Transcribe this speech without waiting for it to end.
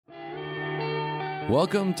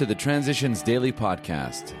Welcome to the Transitions Daily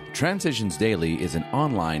podcast. Transitions Daily is an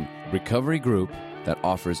online recovery group that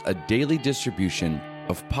offers a daily distribution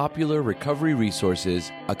of popular recovery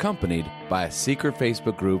resources accompanied by a secret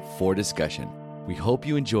Facebook group for discussion. We hope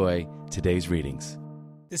you enjoy today's readings.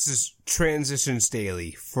 This is Transitions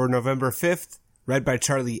Daily for November 5th, read by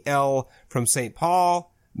Charlie L. from St.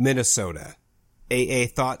 Paul, Minnesota. AA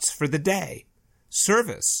thoughts for the day.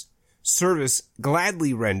 Service. Service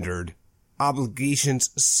gladly rendered. Obligations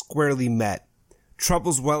squarely met.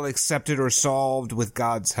 Troubles well accepted or solved with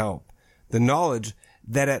God's help. The knowledge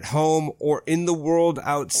that at home or in the world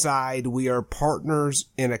outside we are partners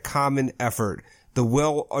in a common effort. The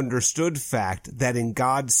well understood fact that in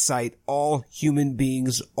God's sight all human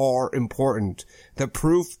beings are important. The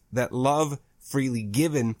proof that love freely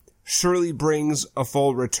given surely brings a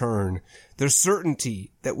full return. The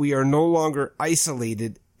certainty that we are no longer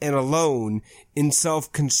isolated and alone in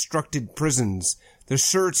self-constructed prisons. The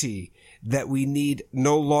surety that we need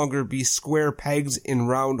no longer be square pegs in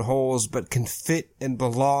round holes, but can fit and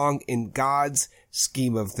belong in God's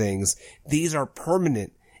scheme of things. These are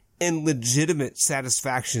permanent and legitimate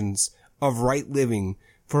satisfactions of right living,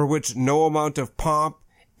 for which no amount of pomp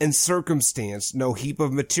and circumstance, no heap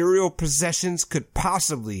of material possessions could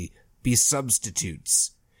possibly be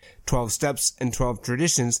substitutes. 12 Steps and 12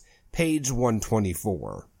 Traditions, page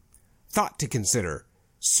 124. Thought to consider.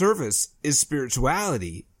 Service is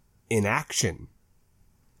spirituality in action.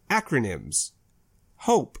 Acronyms.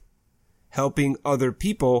 HOPE. Helping other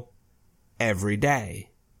people every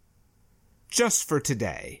day. Just for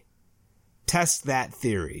today. Test that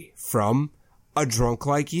theory from A Drunk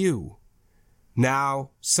Like You. Now,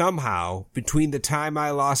 somehow, between the time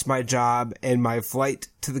I lost my job and my flight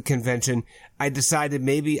to the convention, I decided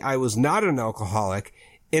maybe I was not an alcoholic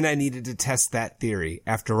and I needed to test that theory.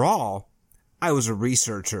 After all, I was a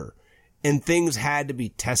researcher, and things had to be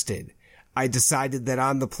tested. I decided that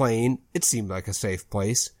on the plane, it seemed like a safe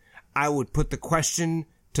place, I would put the question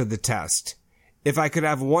to the test. If I could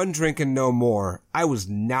have one drink and no more, I was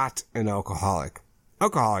not an alcoholic.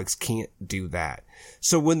 Alcoholics can't do that.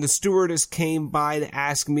 So when the stewardess came by to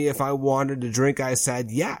ask me if I wanted a drink, I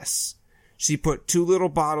said yes. She put 2 little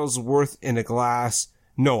bottles worth in a glass,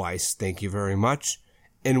 no ice, thank you very much,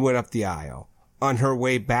 and went up the aisle. On her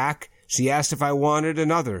way back, she asked if I wanted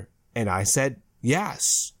another, and I said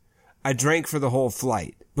yes. I drank for the whole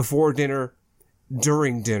flight, before dinner,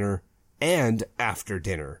 during dinner, and after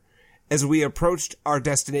dinner. As we approached our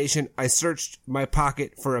destination, I searched my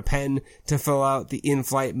pocket for a pen to fill out the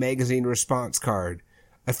in-flight magazine response card.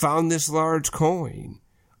 I found this large coin.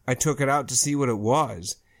 I took it out to see what it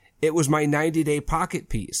was. It was my 90-day pocket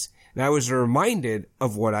piece, and I was reminded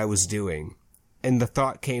of what I was doing. And the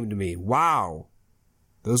thought came to me, wow,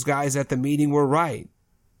 those guys at the meeting were right.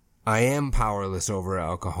 I am powerless over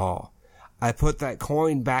alcohol. I put that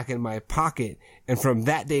coin back in my pocket, and from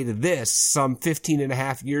that day to this, some 15 and a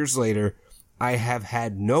half years later, I have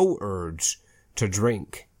had no urge to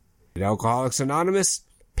drink. Alcoholics Anonymous,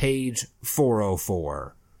 page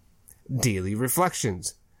 404. Daily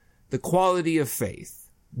Reflections. The quality of faith.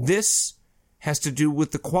 This has to do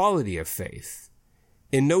with the quality of faith.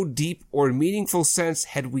 In no deep or meaningful sense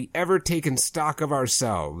had we ever taken stock of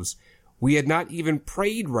ourselves. We had not even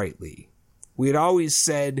prayed rightly. We had always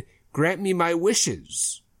said, "Grant me my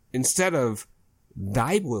wishes," instead of,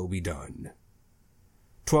 "Thy will be done."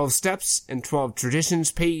 12 Steps and 12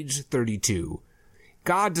 Traditions, page 32.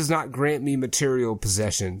 God does not grant me material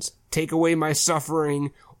possessions, take away my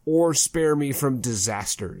suffering, or spare me from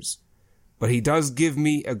disasters. But he does give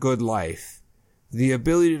me a good life, the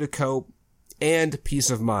ability to cope, and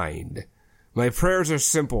peace of mind. My prayers are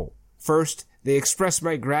simple. First, they express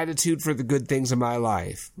my gratitude for the good things in my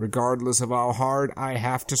life, regardless of how hard I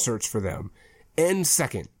have to search for them. And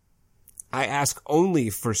second, I ask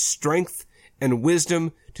only for strength and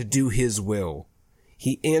wisdom to do his will.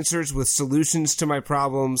 He answers with solutions to my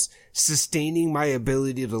problems, sustaining my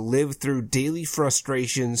ability to live through daily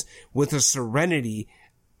frustrations with a serenity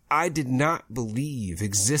I did not believe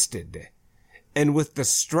existed, and with the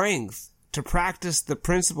strength to practice the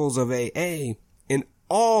principles of AA in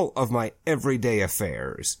all of my everyday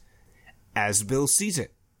affairs. As Bill sees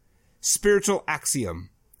it. Spiritual axiom.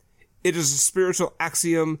 It is a spiritual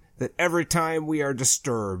axiom that every time we are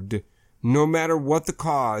disturbed, no matter what the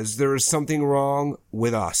cause, there is something wrong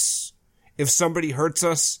with us. If somebody hurts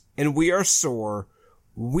us and we are sore,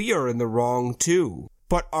 we are in the wrong too.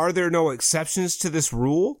 But are there no exceptions to this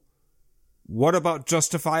rule? What about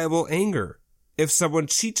justifiable anger? If someone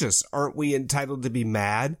cheats us, aren't we entitled to be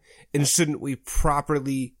mad? And shouldn't we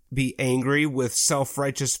properly be angry with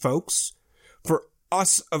self-righteous folks? For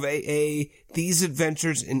us of AA, these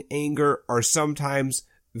adventures in anger are sometimes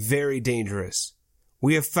very dangerous.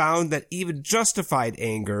 We have found that even justified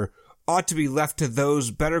anger ought to be left to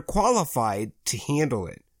those better qualified to handle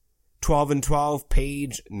it. 12 and 12,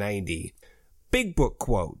 page 90. Big Book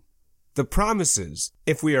quote. The promises.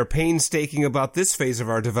 If we are painstaking about this phase of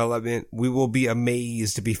our development, we will be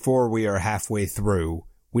amazed before we are halfway through.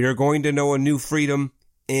 We are going to know a new freedom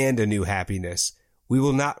and a new happiness. We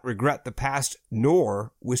will not regret the past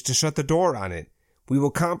nor wish to shut the door on it. We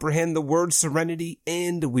will comprehend the word serenity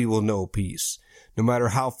and we will know peace. No matter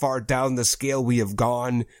how far down the scale we have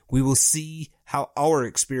gone, we will see how our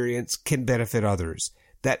experience can benefit others.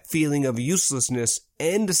 That feeling of uselessness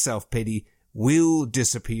and self-pity will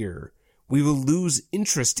disappear. We will lose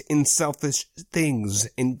interest in selfish things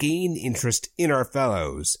and gain interest in our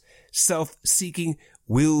fellows. Self-seeking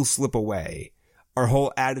will slip away. Our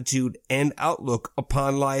whole attitude and outlook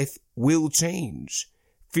upon life will change.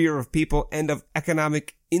 Fear of people and of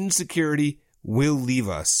economic insecurity will leave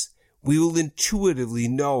us. We will intuitively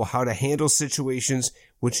know how to handle situations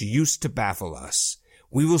which used to baffle us.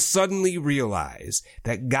 We will suddenly realize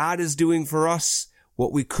that God is doing for us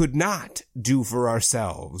what we could not do for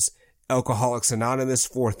ourselves. Alcoholics Anonymous,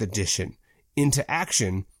 4th edition. Into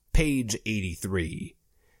Action, page 83.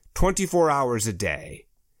 24 hours a day.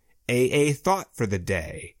 AA thought for the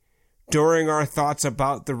day. During our thoughts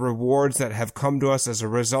about the rewards that have come to us as a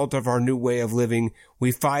result of our new way of living,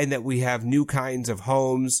 we find that we have new kinds of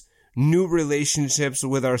homes, new relationships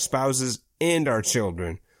with our spouses and our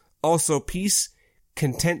children. Also peace,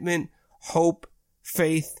 contentment, hope,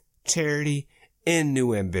 faith, charity, and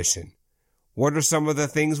new ambition. What are some of the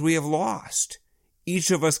things we have lost?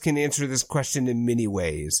 Each of us can answer this question in many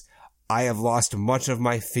ways. I have lost much of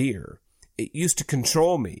my fear. It used to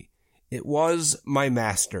control me. It was my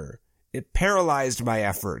master. It paralyzed my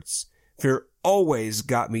efforts. Fear always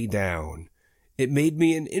got me down. It made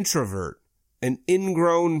me an introvert, an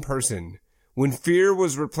ingrown person. When fear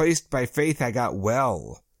was replaced by faith, I got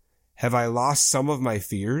well. Have I lost some of my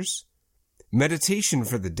fears? Meditation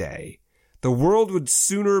for the day. The world would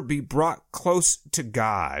sooner be brought close to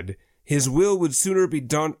God. His will would sooner be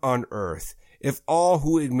done on earth if all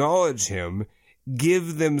who acknowledge him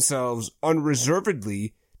give themselves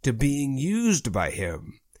unreservedly to being used by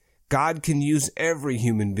him. God can use every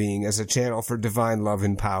human being as a channel for divine love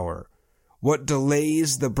and power. What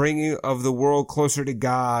delays the bringing of the world closer to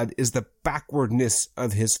God is the backwardness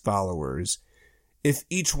of his followers. If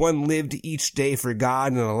each one lived each day for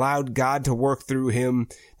God and allowed God to work through him,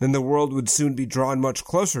 then the world would soon be drawn much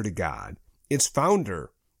closer to God, its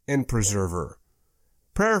founder and preserver.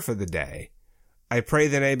 Prayer for the day. I pray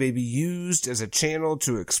that I may be used as a channel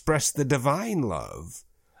to express the divine love.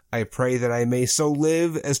 I pray that I may so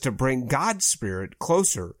live as to bring God's Spirit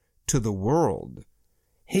closer to the world.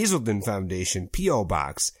 Hazelden Foundation, P.O.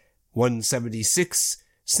 Box 176,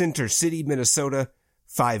 Center City, Minnesota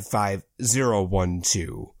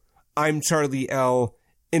 55012. I'm Charlie L.,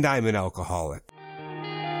 and I'm an alcoholic.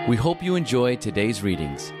 We hope you enjoyed today's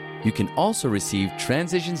readings. You can also receive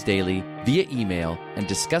Transitions Daily via email and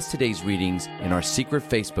discuss today's readings in our secret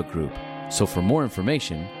Facebook group. So for more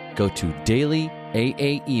information, go to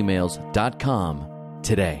dailyaaemails.com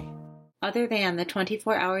today. Other than the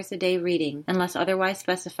 24 hours a day reading, unless otherwise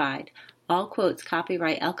specified, all quotes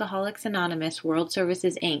copyright Alcoholics Anonymous World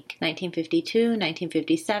Services, Inc., 1952,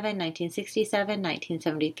 1957, 1967,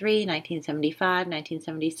 1973, 1975,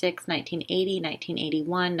 1976, 1980,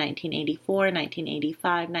 1981, 1984,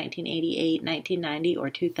 1985, 1988, 1990, or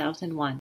 2001.